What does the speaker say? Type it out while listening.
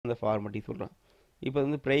அந்த ஃபார்மேட்டிங் சொல்கிறேன். இப்போ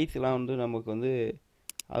வந்து ப்ரைஸ்லாம் வந்து நமக்கு வந்து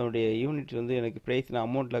அதனுடைய யூனிட் வந்து எனக்கு ப்ரைஸ் நான்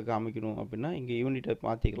அமௌண்ட்டில் காமிக்கணும் அப்படின்னா இங்கே யூனிட்டை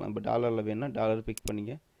மாற்றிக்கலாம். இப்போ டாலரில் வேணும்னா டாலர் பிக்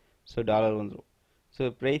பண்ணிங்க. ஸோ டாலர் வந்துடும். ஸோ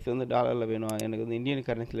ப்ரைஸ் வந்து டாலரில் வேணும், எனக்கு வந்து இந்தியன்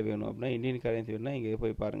கரன்சியில் வேணும் அப்படின்னா இந்தியன் கரன்சி வேணும்னா இங்கே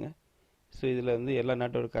போய் பாருங்கள். ஸோ இதில் வந்து எல்லா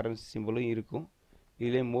நாட்டோட கரன்சி சிம்பிளும் இருக்கும்.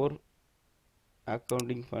 இதிலே மோர்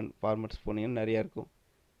அக்கௌண்டிங் ஃபார்மேட்ஸ் போனீங்கன்னா நிறையா இருக்கும்.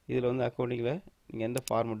 இதில் வந்து அக்கௌண்டிங்கில் நீங்கள் எந்த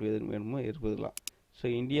ஃபார்மேட் வேணுமோ இருப்பதுலாம். ஸோ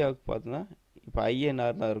இந்தியாவுக்கு பார்த்தோன்னா இப்போ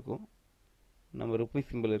ஐஎன்ஆர் தான் இருக்கும், நம்ம ருப்பி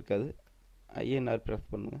சிம்பிள் இருக்காது. ஐஎன்ஆர் ப்ரெஸ்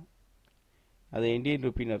பண்ணுங்கள், அது இந்தியன்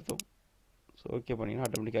ருப்பின்னு அர்த்தம். ஸோ ஓகே பண்ணிங்கன்னா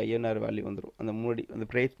ஆட்டோமேட்டிக்காக ஐஎன்ஆர் வேல்யூ வந்துடும். அந்த முன்னாடி அந்த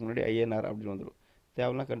ப்ரைஸ்க்கு முன்னாடி ஐஎன்ஆர் அப்படின்னு வந்துடும்.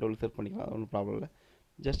 தேவைன்னா கண்ட்ரோல் செட் பண்ணிக்கலாம், அது ஒன்றும் ப்ராப்ளம் இல்லை.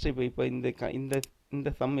 ஜஸ்ட் இப்போ இந்த இந்த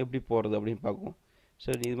சம் எப்படி போகிறது அப்படின்னு பார்க்கும். ஸோ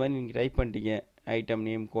இது மாதிரி நீங்கள் டைப் பண்ணிட்டீங்க, ஐட்டம்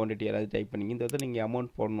நேம் குவான்டிட்டி எல்லாத்தையும் டைப் பண்ணிங்க. இந்த இடத்துல நீங்கள்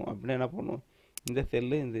அமௌண்ட் போடணும் அப்படின்னா என்ன பண்ணணும், இந்த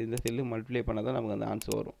செல்லு இந்த செல்லு மல்டிப்ளை பண்ணால் தான் நமக்கு அந்த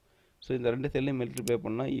ஆன்சர் வரும். ஸோ இந்த ரெண்டு செல்லையும் மல்டிப்ளை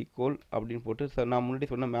பண்ணால் ஈக்குவல் அப்படின்னு போட்டு நான் முன்னாடி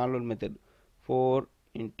சொன்ன மேனுவல் மெத்தட் 4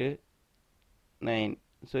 × 9.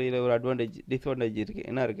 ஸோ இதில் ஒரு டிஸ்அட்வான்டேஜ் இருக்குது.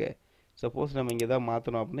 என்ன இருக்குது, சப்போஸ் நம்ம இங்கே தான்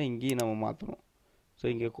மாற்றணும் அப்படின்னா இங்கேயும் நம்ம மாற்றணும். ஸோ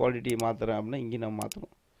இங்கே குவாலிட்டி மாற்றுறேன் அப்படின்னா இங்கேயும் நம்ம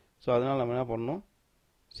மாற்றணும். ஸோ அதனால் நம்ம என்ன பண்ணணும்,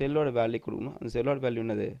 செல்லோட வேல்யூ கொடுக்கணும். அந்த செல்லோட வேல்யூ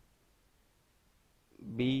என்னது,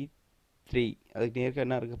 B3. அதுக்கு நேருக்கு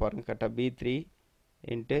என்ன இருக்குது பாருங்கள், கரெக்டாக B3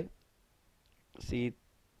 ×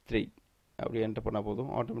 C3 அப்படி என்டர் பண்ணால்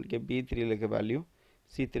போதும். ஆட்டோமேட்டிக்காக B3யில் இருக்க வேல்யூ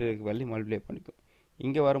C3யில் இருக்க வேல்யூ மல்டிப்ளை பண்ணிக்கும்.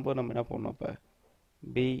 இங்கே வரும்போது நம்ம என்ன பண்ணணும், இப்போ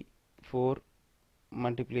B4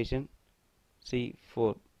 மல்டிப்ளிகேஷன்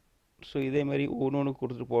C4. ஸோ இதே மாதிரி ஒன்று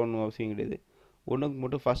கொடுத்துட்டு போகணும் அவசியம் கிடையாது. ஒன்றுக்கு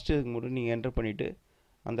மட்டும் ஃபஸ்ட்டு இதுக்கு மட்டும் நீங்கள் என்டர் பண்ணிவிட்டு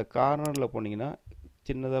அந்த கார்னரில் போனீங்கன்னா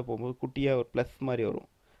சின்னதாக போகும்போது குட்டியாக ஒரு ப்ளஸ் மாதிரி வரும்.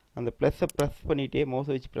 அந்த ப்ளஸ்ஸை ப்ரெஸ் பண்ணிகிட்டே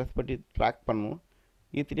மவுஸை வச்சு ப்ரெஸ் பண்ணி ட்ராக் பண்ணணும்.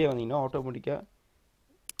 இதுலேயே வந்தீங்கன்னா ஆட்டோமேட்டிக்காக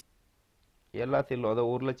எல்லா செல்லும், அதாவது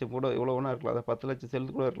 1 லட்சம் கூட எவ்வளோ வேணா இருக்கலாம், அதை 10 லட்சம் செல்லு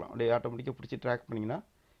கூட இருக்கலாம். அப்படியே ஆட்டோமேட்டிக்காக பிடிச்சி ட்ராக் பண்ணிங்கன்னா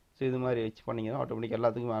ஸோ இது மாதிரி வச்சு பண்ணிங்கன்னா ஆட்டோமேட்டிக்காக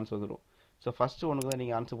எல்லாத்துக்கும் ஆன்சர் வந்துடும். ஸோ ஃபஸ்ட்டு ஒன்றுக்கு தான்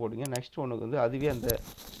நீங்கள் ஆன்சர் போடுங்க. நெக்ஸ்ட் ஒன்றுக்கு வந்து அதுவே அந்த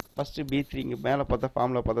ஃபஸ்ட்டு B3 இங்கே மேலே பார்த்தா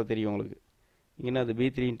ஃபார்மில் பார்த்தா தெரியும் உங்களுக்கு. இங்கே அது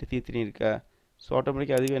B3 × C3 இருக்கா. ஸோ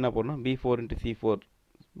ஆட்டோமேட்டிக்காக அதுவே என்ன பண்ணணும், B4 × C4,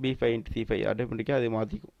 B5 × C5 ஆட்டோமேட்டிக்காக அதை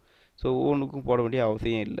மாற்றிக்கும். ஸோ ஒவ்வொன்றுக்கும் போட வேண்டிய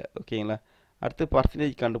அவசியம் இல்லை. ஓகேங்களா. அடுத்து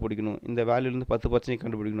பர்சன்டேஜ் கண்டுபிடிக்கணும். இந்த வேல்யூலேருந்து 10%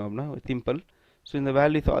 கண்டுபிடிக்கணும் அப்படின்னா சிம்பிள். ஸோ இந்த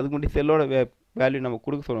வேல்யூ அதுக்கு முன்னாடி செல்லோட வேல்யூ நம்ம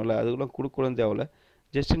கொடுக்க சொன்னோம்ல, அதுக்குலாம் கொடுக்கணும் தேவையில்ல.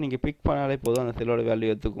 ஜஸ்ட்டு நீங்கள் பிக் பண்ணாலே போதும், அந்த செல்லோட வேல்யூ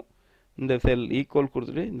எடுத்துக்கும். இந்த செல் ஈக்குவல்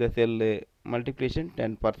கொடுத்துட்டு இந்த செல்லு மல்டிப்ளிகேஷன்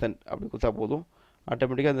 10% அப்படி கொடுத்தா போதும்.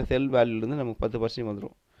 ஆட்டோமேட்டிக்காக அந்த செல் வேல்யூலேருந்து நமக்கு 10%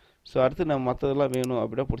 வந்துடும். ஸோ அடுத்து நம்ம மற்றதெல்லாம் வேணும்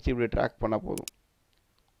அப்படின்னா பிடிச்சி இப்படி ட்ராக் பண்ணால் போதும்.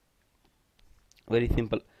 Very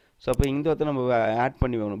simple. ஸோ அப்போ இந்த இடத்துல நம்ம ஆட்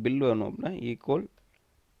பண்ணி வேணும், பில் வேணும் அப்படின்னா ஈக்குவல்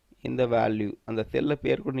இந்த வேல்யூ, அந்த செல்லை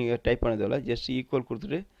பேர் கூட நீங்கள் டைப் பண்ணதில்ல, ஜஸ்ட் ஈக்குவல்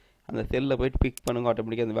கொடுத்துட்டு அந்த செல்லில் போய்ட்டு பிக் பண்ணுங்க,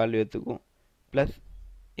 ஆட்டோமேட்டிக்காக அந்த வேல்யூ எடுத்துக்கும். ப்ளஸ்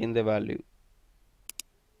இந்த வேல்யூ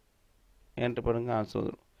என்ட்ரு பண்ணுங்கள், ஆன்சர்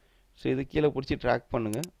வந்துடும். ஸோ இது கீழே பிடிச்சி ட்ராக்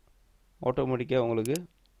பண்ணுங்கள், ஆட்டோமேட்டிக்காக உங்களுக்கு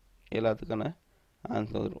எல்லாத்துக்கான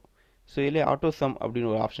ஆன்சர் வந்துடும். ஸோ இதிலே ஆட்டோ சம் அப்படின்னு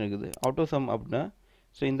ஒரு ஆப்ஷன் இருக்குது. ஆட்டோ சம் அப்படின்னா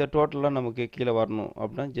ஸோ இந்த டோட்டலாக நமக்கு கீழே வரணும்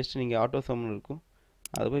அப்படின்னா ஜஸ்ட் நீங்கள் ஆட்டோ சம்னு இருக்கும்,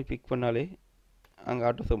 அதை போய் பிக் பண்ணாலே அங்கே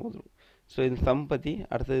ஆட்டோ சம் வந்துடும். ஸோ இந்த சம் பற்றி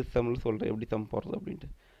அடுத்தது சம்மில் சொல்கிறேன் எப்படி சம் போடுறது அப்படின்ட்டு.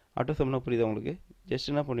 ஆட்டோ சம்னா புரியுதா உங்களுக்கு. ஜஸ்ட்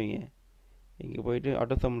என்ன பண்ணுவீங்க, இங்கே போயிட்டு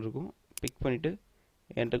ஆட்டோ சம் இருக்கும், பிக் பண்ணிவிட்டு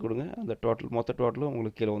என்டர் கொடுங்க, அந்த டோட்டல் மொத்த டோட்டலும்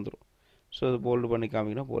உங்களுக்கு கீழே வந்துடும். ஸோ அது போல்டு பண்ணி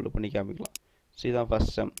காமிக்கணும், போல்டு பண்ணி காமிக்கலாம். ஸோ இதுதான்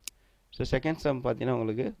first some. So second sum பார்த்தீங்கன்னா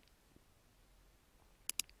உங்களுக்கு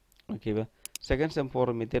ஓகேவா, செகண்ட் செம்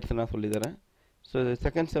போகிற மெத்தட்ஸ் நான் சொல்லித்தரேன். ஸோ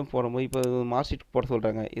செகண்ட் செம் போடும்போது இப்போ மார்க் ஷீட் போட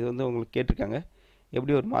சொல்கிறாங்க. இது வந்து உங்களுக்கு கேட்டிருக்காங்க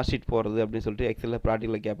எப்படி ஒரு மார்க் ஷீட் போடுறது அப்படின்னு சொல்லிட்டு எக்ஸலில்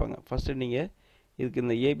ப்ராக்டிக்கலில் கேட்பாங்க. ஃபஸ்ட்டு நீங்கள் இதுக்கு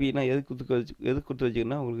இந்த ஏபினா எதுக்கு கொடுத்து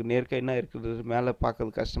வச்சுக்கணும்னா உங்களுக்கு நேர்க்க என்ன இருக்கிறது மேலே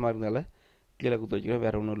பார்க்கறது கஷ்டமாக இருந்தால கீழே கொடுத்து வச்சுக்கணும்,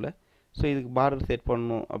 வேறு ஒன்றும் இல்லை. ஸோ இதுக்கு பார்டர் செட்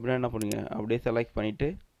பண்ணணும் அப்படின்னா என்ன பண்ணுங்க, அப்படியே செலக்ட் பண்ணிவிட்டு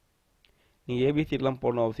நீங்கள் ஏபிசிடிலாம்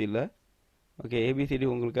போடணும் அவசியம் இல்லை. ஓகே, ஏபிசிடி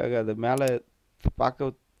உங்களுக்காக அது மேலே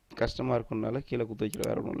பார்க்க கஷ்டமாக இருக்கும்னால கீழே கொடுத்து வச்சுக்க,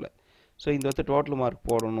 வேறு ஒன்றும் இல்லை. ஸோ இந்த வந்து டோட்டல் மார்க்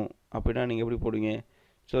போடணும் அப்படின்னா நீங்கள் எப்படி போடுவீங்க.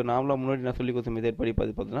 ஸோ நார்மலாக முன்னாடி நான் சொல்லி கொடுத்த மெத்தட் படி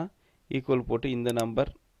பார்த்தீங்கன்னா ஈக்குவல் போட்டு இந்த நம்பர்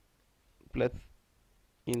ப்ளஸ்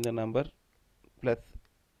இந்த நம்பர் ப்ளஸ்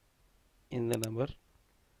இந்த நம்பர்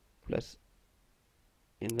ப்ளஸ்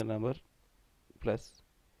இந்த நம்பர் ப்ளஸ்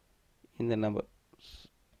இந்த நம்பர்.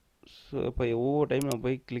 ஸோ இப்போ ஒவ்வொரு டைம் நம்ம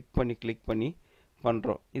போய் கிளிக் பண்ணி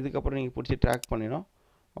பண்ணுறோம். இதுக்கப்புறம் நீங்கள் பிடிச்சி ட்ராக் பண்ணினோம்,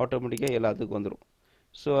 ஆட்டோமேட்டிக்காக எல்லாத்துக்கும் வந்துடும்.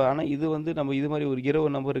 ஸோ ஆனால் இது வந்து நம்ம இது மாதிரி ஒரு 20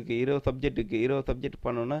 நம்பர் இருக்குது, 20 சப்ஜெக்ட் இருக்குது, 20 சப்ஜெக்ட்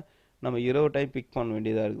பண்ணோன்னா நம்ம 20 டைம் பிக் பண்ண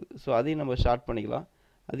வேண்டியதாக இருக்குது. ஸோ அதையும் நம்ம ஸ்டார்ட் பண்ணிக்கலாம்.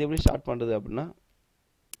 அது எப்படி ஸ்டார்ட் பண்ணுறது அப்படின்னா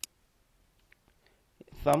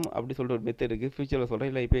சம் அப்படி சொல்லிட்டு ஒரு மெத்தட் இருக்குது. ஃபியூச்சரில் சொல்கிறேன்,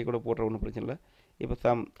 இல்லை இப்போ கூட போடுற ஒன்றும் பிரச்சனை இல்லை. இப்போ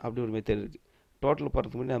சம் அப்படி ஒரு மெத்தட் இருக்குது. டோட்டல்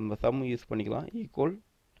போகிறதுக்கு முன்னாடி நம்ம சம் யூஸ் பண்ணிக்கலாம். ஈக்குவல்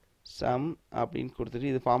சம் அப்படின்னு கொடுத்துட்டு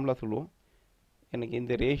இது ஃபார்முலா சொல்லுவோம், எனக்கு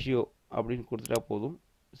இந்த ரேஷியோ அப்படின்னு கொடுத்துட்டா போதும்.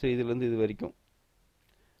 ஸோ இதுலேருந்து இது வரைக்கும்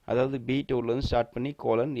அதாவது B12 ஸ்டார்ட் பண்ணி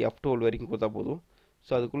கோலன் F12 வரைக்கும் கொடுத்தா போதும்.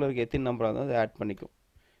 ஸோ அதுக்குள்ளே இருக்க எத்தனை நம்பராக இருந்தால் அதை ஆட் பண்ணிக்கும்.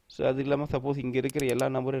 ஸோ அது இல்லாமல் சப்போஸ் இங்கே இருக்கிற எல்லா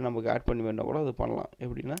நம்பரையும் நமக்கு ஆட் பண்ணி வேணால் கூட அது பண்ணலாம்.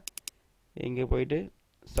 எப்படின்னா இங்கே போயிட்டு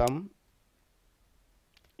சம்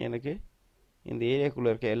எனக்கு இந்த ஏரியாக்குள்ளே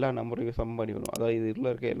இருக்க எல்லா நம்பரையும் சம் பண்ணி வரும். அதாவது இதில்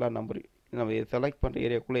இருக்க எல்லா நம்பரையும் நம்ம செலக்ட் பண்ணுற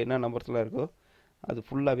ஏரியாக்குள்ளே என்ன நம்பர்ஸ்லாம் இருக்கோ அது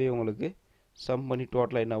ஃபுல்லாகவே உங்களுக்கு சம் பண்ணி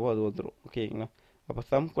டோட்டலாக என்னவோ அது வந்துடும். ஓகேங்களா? அப்போ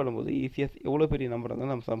சம் பண்ணும்போது ஈஸியாக எவ்வளோ பெரிய நம்பர்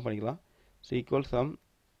இருந்தாலும் நம்ம சம் பண்ணிக்கலாம். ஸோ ஈக்குவல் சம்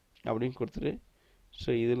அப்படின்னு கொடுத்துட்டு ஸோ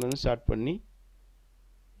இதுலேருந்து ஸ்டார்ட் பண்ணி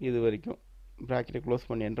இது வரைக்கும் ப்ராக்கெட்டை க்ளோஸ்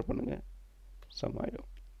பண்ணி என்டர் பண்ணுங்கள். சம் ஆகிடும்.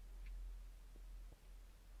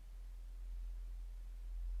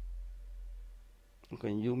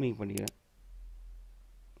 கொஞ்சம் ஜூமிங் பண்ணிக்கிறேன்.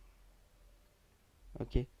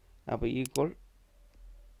 ஓகே, அப்போ ஈக்குவல்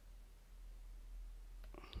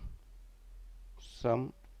சம்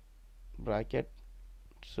ப்ராக்கெட்.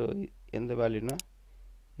 ஸோ எந்த வேல்யூனா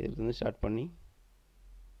இதுலேருந்து ஸ்டார்ட் பண்ணி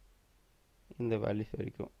இந்த வேல்யூஸ்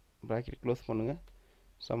வரைக்கும் ப்ராக்கெட் க்ளோஸ் பண்ணுங்கள்.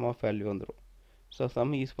 சம் ஆஃப் வேல்யூ வந்துடும். ஸோ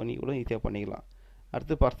சம் யூஸ் பண்ணி கூட ஈஸியாக பண்ணிக்கலாம்.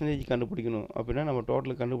 அடுத்து பர்சன்டேஜ் கண்டுபிடிக்கணும் அப்படின்னா நம்ம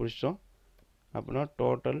டோட்டல் கண்டுபிடிச்சிட்டோம் அப்படின்னா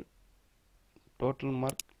டோட்டல்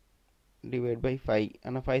மார்க் டிவைட் பை 5.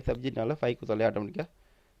 ஆனால் 5 சப்ஜெக்ட்னால 5 கொடுத்தாலே ஆட்டோமேட்டிக்காக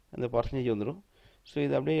அந்த பர்சன்டேஜ் வந்துடும். ஸோ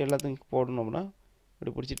இது அப்படியே எல்லாத்துக்கும் போடணும்னா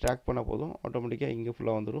இப்படி பிடிச்சி ட்ராக் பண்ணால் போதும், ஆட்டோமேட்டிக்காக இங்கே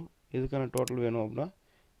ஃபுல்லாக வந்துடும். இதுக்கான டோட்டல் வேணும் அப்படின்னா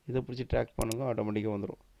இதை பிடிச்சி ட்ராக் பண்ணுங்க, ஆட்டோமேட்டிக்காக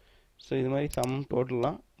வந்துடும். ஸோ இது மாதிரி சம்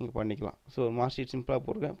டோட்டல்லாம் நீங்கள் பண்ணிக்கலாம். ஸோ மார்க் ஷீட் சிம்பிளாக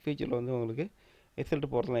போடுறேன். ஃபியூச்சரில் வந்து உங்களுக்கு ரிசல்ட்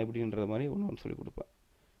போடுறலாம் எப்படின்ற மாதிரி ஒன்று சொல்லி கொடுப்பேன்.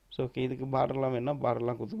 ஸோ ஓகே, இதுக்கு பார்டர்லாம் வேணால்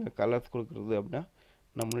பார்டர்லாம் கொடுத்துங்க. கலர்ஸ் கொடுக்குறது அப்படின்னா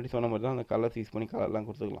நம்ம முன்னாடி சொன்ன மாதிரி தான் அந்த கலர்ஸ் யூஸ் பண்ணி கலர்லாம்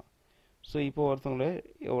கொடுத்துக்கலாம். ஸோ இப்போ ஒருத்தவங்கள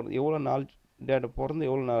எவ்வளோ நாள் டேட்டா பிறந்து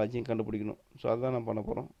எவ்வளோ நாள் ஆச்சுன்னு கண்டுபிடிக்கணும். ஸோ அதுதான் நான் பண்ண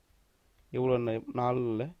போகிறோம். எவ்வளோ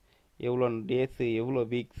நாளில் எவ்வளோ டேஸு, எவ்வளோ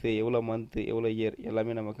வீக்ஸு, எவ்வளோ மந்த்து, எவ்வளோ இயர்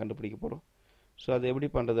எல்லாமே நம்ம கண்டுபிடிக்க போகிறோம். ஸோ அது எப்படி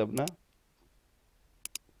பண்ணுறது அப்படின்னா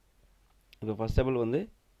இப்போ ஃபர்ஸ்ட் ஆஃப் ஆல் வந்து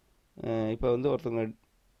இப்போ வந்து ஒருத்தவங்க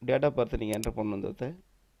டேட்டா பார்த்து நீங்கள் என்டர் பண்ணணுன்றத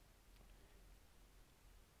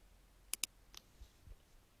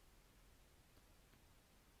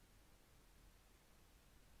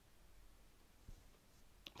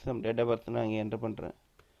டேட்டா பார்த்து நான் இங்கே என்டர் பண்ணுறேன்.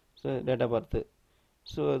 ஸோ டேட்டா பார்த்து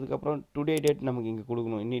ஸோ அதுக்கப்புறம் டுடே டேட் நமக்கு இங்கே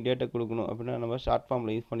கொடுக்கணும். இன்னி டேட்டை கொடுக்கணும் அப்படின்னா நம்ம ஷார்ட்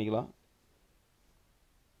ஃபார்மில் யூஸ் பண்ணிக்கலாம்.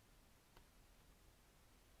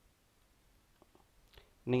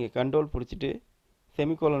 நீங்கள் கண்ட்ரோல் பிடிச்சிட்டு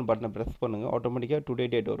செமிகோலன் பட்டனை ப்ரெஸ் பண்ணுங்கள், ஆட்டோமேட்டிக்காக டுடே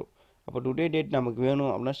டேட் வரும். அப்போ டுடே டேட் நமக்கு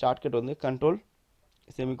வேணும் அப்படின்னா ஷார்ட்கட் வந்து கண்ட்ரோல்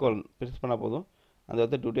செமிகோலன் ப்ரெஸ் பண்ணால் போதும், அந்த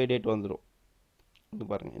இடத்துல டுடே டேட் வந்துடும். இது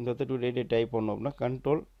பாருங்கள், இந்த இடத்துல டுடே டேட் டைப் பண்ணோம் அப்படின்னா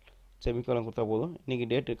கண்ட்ரோல் செமிகோலன் கொடுத்தா போதும், இன்றைக்கி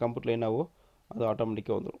டேட்டு கம்ப்யூட்டரில் என்னவோ அது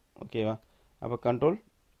ஆட்டோமேட்டிக்காக வந்துடும். ஓகேவா? அப்போ கண்ட்ரோல்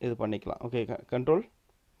இது பண்ணிக்கலாம். ஓகே, கண்ட்ரோல்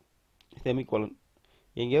செமிகோலன்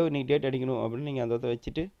எங்கேயோ இன்றைக்கி டேட் அடிக்கணும் அப்படின்னு நீங்கள் அந்த இடத்த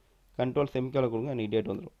வச்சுட்டு கண்ட்ரோல் செமிகோலன் கொடுங்க, இன்றைக்கி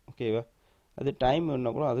டேட் வந்துடும். ஓகேவா? அது டைம்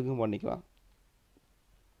வேணுன்னா கூட அதுக்கும் பண்ணிக்கலாம்.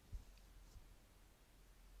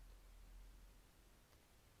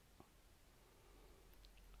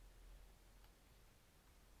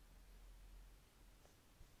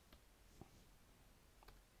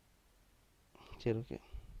 சரி, ஓகே.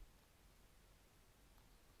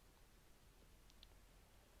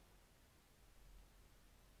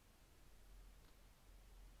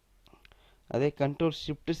 அதே கண்ட்ரோல்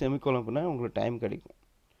ஷிஃப்ட் செமிகோலன் பண்ணால் உங்களுக்கு டைம் கிடைக்கும்.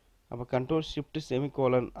 அப்போ கண்ட்ரோல் ஷிஃப்ட்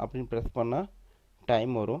செமிகோலன் அப்படின்னு ப்ரெஸ் பண்ணால்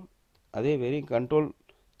டைம் வரும். அதே வெறும் கண்ட்ரோல்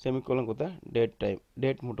செமிகோலன் கொடுத்தா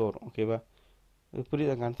டேட் மட்டும் வரும். ஓகேவா? இது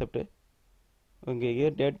புரியுதா கான்செப்ட்டு? இங்கே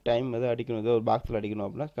டேட் டைம் எதாவது அடிக்கணும், ஏதோ ஒரு பாக்ஸில் அடிக்கணும்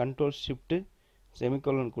அப்படின்னா கண்ட்ரோல் ஷிஃப்ட்டு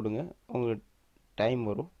செமிகோலன் கொடுங்க, உங்களுக்கு டைம்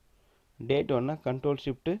வரும். டேட் வேணா கண்ட்ரோல்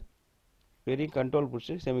ஷிஃப்ட்டு வெறும் கண்ட்ரோல்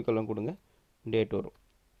பிடிச்சி செமிகோலன் கொடுங்க, டேட் வரும்.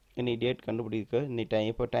 இன்னைக்கு டேட் கண்டுபிடிக்க இன்னைக்கு டைம்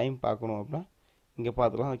இப்போ டைம் பார்க்கணும் அப்படின்னா இங்கே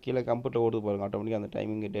பார்த்துக்கலாம். கீழே கம்ப்யூட்டர் ஓடுது பாருங்கள், ஆட்டோமேட்டிக்காக அந்த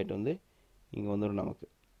டைமிங் டேட் வந்து இங்கே வந்துடும் நமக்கு.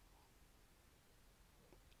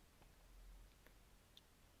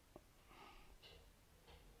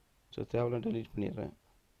 ஸோ தேவையில்லாம் டெலீட் பண்ணிடுறேன்.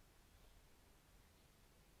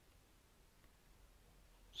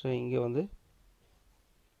 ஸோ இங்கே வந்து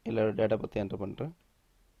எல்லாரோட டேட்டா பற்றி என்டர் பண்ணுறேன்.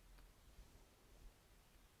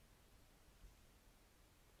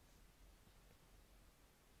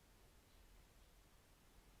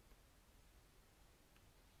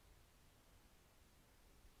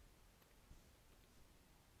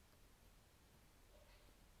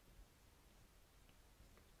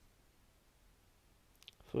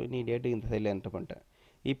 ஸோ நீ டேட்டு இந்த சைடில் என்டர் பண்ணிட்டேன்.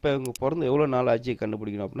 இப்போ இவங்க பிறந்து எவ்வளோ நாள் ஆச்சு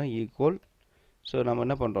கண்டுபிடிக்கணும் அப்படின்னா ஈக்குவல். ஸோ நம்ம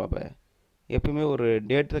என்ன பண்ணுறோம், இப்போ எப்பவுமே ஒரு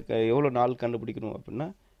டேட்டை எவ்வளோ நாள் கண்டுபிடிக்கணும் அப்படின்னா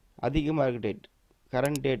அதிகமாக இருக்க டேட்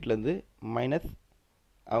கரண்ட் டேட்லேருந்து மைனஸ்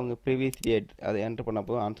அவங்க ப்ரீவியஸ் டேட் அதை என்டர் பண்ணால்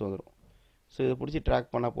போதும் ஆன்சர் வந்துடும். ஸோ இதை பிடிச்சி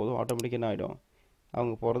ட்ராக் பண்ணால் போதும், ஆட்டோமேட்டிக்காக என்ன ஆகிடும்,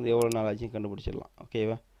 அவங்க பிறந்து எவ்வளோ நாள் ஆச்சுன்னு கண்டுபிடிச்சிடலாம்.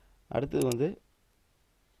 ஓகேவா? அடுத்தது வந்து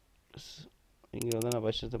இங்கே வந்து நான்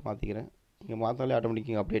வருஷத்தை மாற்றிக்கிறேன். இங்கே மாற்றாலே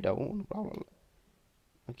ஆட்டோமேட்டிக்காக அப்டேட் ஆகும், ஒன்றும் ப்ராப்ளம் இல்லை.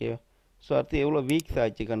 ஓகேவா? ஸோ அடுத்து எவ்வளோ வீக்ஸ்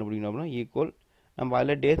ஆச்சு கண்டுபிடிக்கணும் அப்படின்னா ஈக்குவல் நம்ம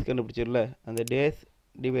அதில் டேஸ் கண்டுபிடிச்சிடல, அந்த டேஸ்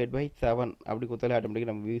டிவைட் பை 7 அப்படி கொடுத்தாலே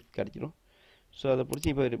ஆட்டோமேட்டிக்காக நம்ம வீக்ஸ் கிடச்சிடும். ஸோ அதை பிடிச்சி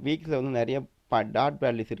இப்போ வீக்ஸில் வந்து நிறைய டாட்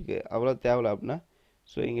வேல்யூஸ் இருக்குது, அவ்வளோ தேவையில்ல அப்படின்னா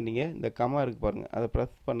ஸோ இங்கே நீங்கள் இந்த கமா இருக்குது பாருங்கள், அதை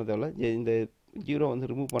ப்ரெஸ் பண்ண தேவையில்ல, இந்த 0 வந்து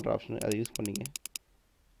ரிமூவ் பண்ணுற ஆப்ஷன் அதை யூஸ் பண்ணிங்க,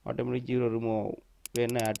 ஆட்டோமேட்டிக் 0 ரிமூவ் ஆகும்.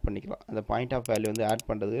 வேணால் ஆட் பண்ணிக்கலாம், அந்த பாயிண்ட் ஆஃப் வேல்யூ வந்து ஆட்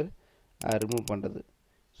பண்ணுறது ரிமூவ் பண்ணுறது.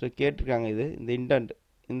 ஸோ கேட்டிருக்காங்க இது இந்த இன்டென்ட்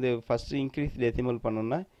இந்த ஃபஸ்ட்டு இன்க்ரீஸ் டெசிமல்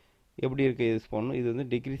பண்ணோன்னா எப்படி இருக்குது யூஸ் பண்ணணும், இது வந்து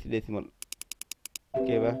டிக்ரீஸ் டெசிமல்.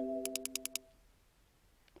 ஓகேவா?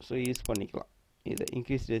 ஸோ யூஸ் பண்ணிக்கலாம் இதை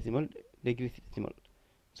increase decimal degrees decimal.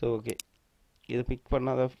 So okay, இதை பிக்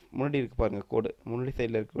பண்ணால் அதை முன்னாடி இருக்குது பாருங்கள் கோடு, முன்னாடி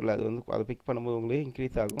சைடில் இருக்குல்ல, அது வந்து அதை பிக் பண்ணும்போது உங்களுக்கு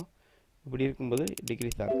இன்க்ரீஸ் ஆகும், இப்படி இருக்கும்போது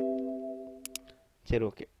டிக்ரீஸ் ஆகும். சரி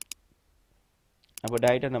ஓகே, அப்போ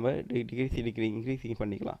டைரெக்டாக நம்ம இன்க்ரீஸிங்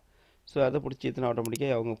பண்ணிக்கலாம். ஸோ அதை பிடிச்சி எத்தனை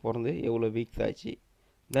ஆட்டோமேட்டிக்காக அவங்க பிறந்து எவ்வளோ வீக்ஸ் ஆச்சு,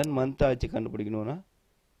 தென் மந்த் ஆச்சு கண்டுபிடிக்கணுன்னா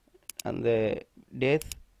அந்த டேஸ்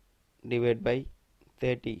டிவைட் பை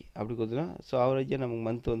 30 அப்படி கொடுத்தோன்னா ஸோ ஆவரேஜாக நமக்கு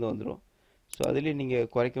மந்த் வந்து வந்துடும். ஸோ அதுலேயும் நீங்கள்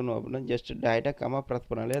குறைக்கணும் அப்படின்னா ஜஸ்ட் டைரெக்டாக கமா ப்ரெஸ்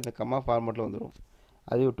பண்ணாலே அந்த கமா ஃபார்மேட்டில் வந்துடும்,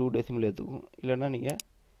 அதே ஒரு 2 டெசிமல் எடுத்துக்கும், இல்லைன்னா நீங்கள்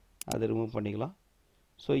அதை ரிமூவ் பண்ணிக்கலாம்.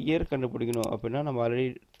 ஸோ இயர் கண்டுபிடிக்கணும் அப்படின்னா நம்ம ஆல்ரெடி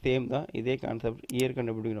சேம் தான், இதே கான்செப்ட். இயர்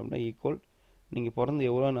கண்டுபிடிக்கணும் அப்படின்னா ஈக்குவல் நீங்கள் பிறந்து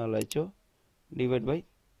எவ்வளோ நாள் ஆச்சோ டிவைட் பை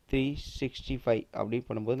 365 அப்படி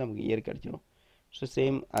பண்ணும்போது நமக்கு இயர் கிடச்சிடும். ஸோ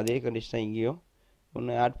சேம் அதே கண்டிஷன் தான் இங்கேயும்,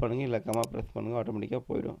 ஒன்று ஆட் பண்ணுங்கள் இல்லை கமா ப்ரெஸ் பண்ணுங்கள், ஆட்டோமேட்டிக்காக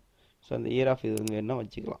போயிடும். ஸோ அந்த இயர் ஆஃப் இது வந்து வேணால்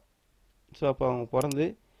வச்சுக்கலாம். ஸோ அப்போ அவங்க பிறந்து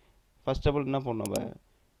ஃபர்ஸ்ட் ஆஃப் ஆல் என்ன பண்ணோம், நம்ம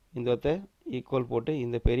இந்த ஒருத்த ஈக்குவல் போட்டு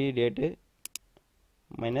இந்த பெரிய டேட்டு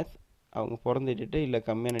மைனஸ் அவங்க பிறந்த டேட்டு இல்லை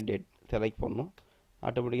கம்மியான டேட் செலக்ட் பண்ணணும்,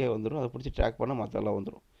 ஆட்டோமேட்டிக்காக வந்துடும். அதை பிடிச்சி ட்ராக் பண்ணால் மற்றெல்லாம்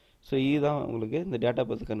வந்துடும். ஸோ இதுதான் உங்களுக்கு இந்த டேட்டா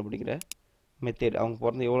பற்றி கண்டுபிடிக்கிற மெத்தட். அவங்க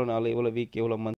பிறந்த எவ்வளோ நாள், எவ்வளோ வீக், எவ்வளோ மந்த்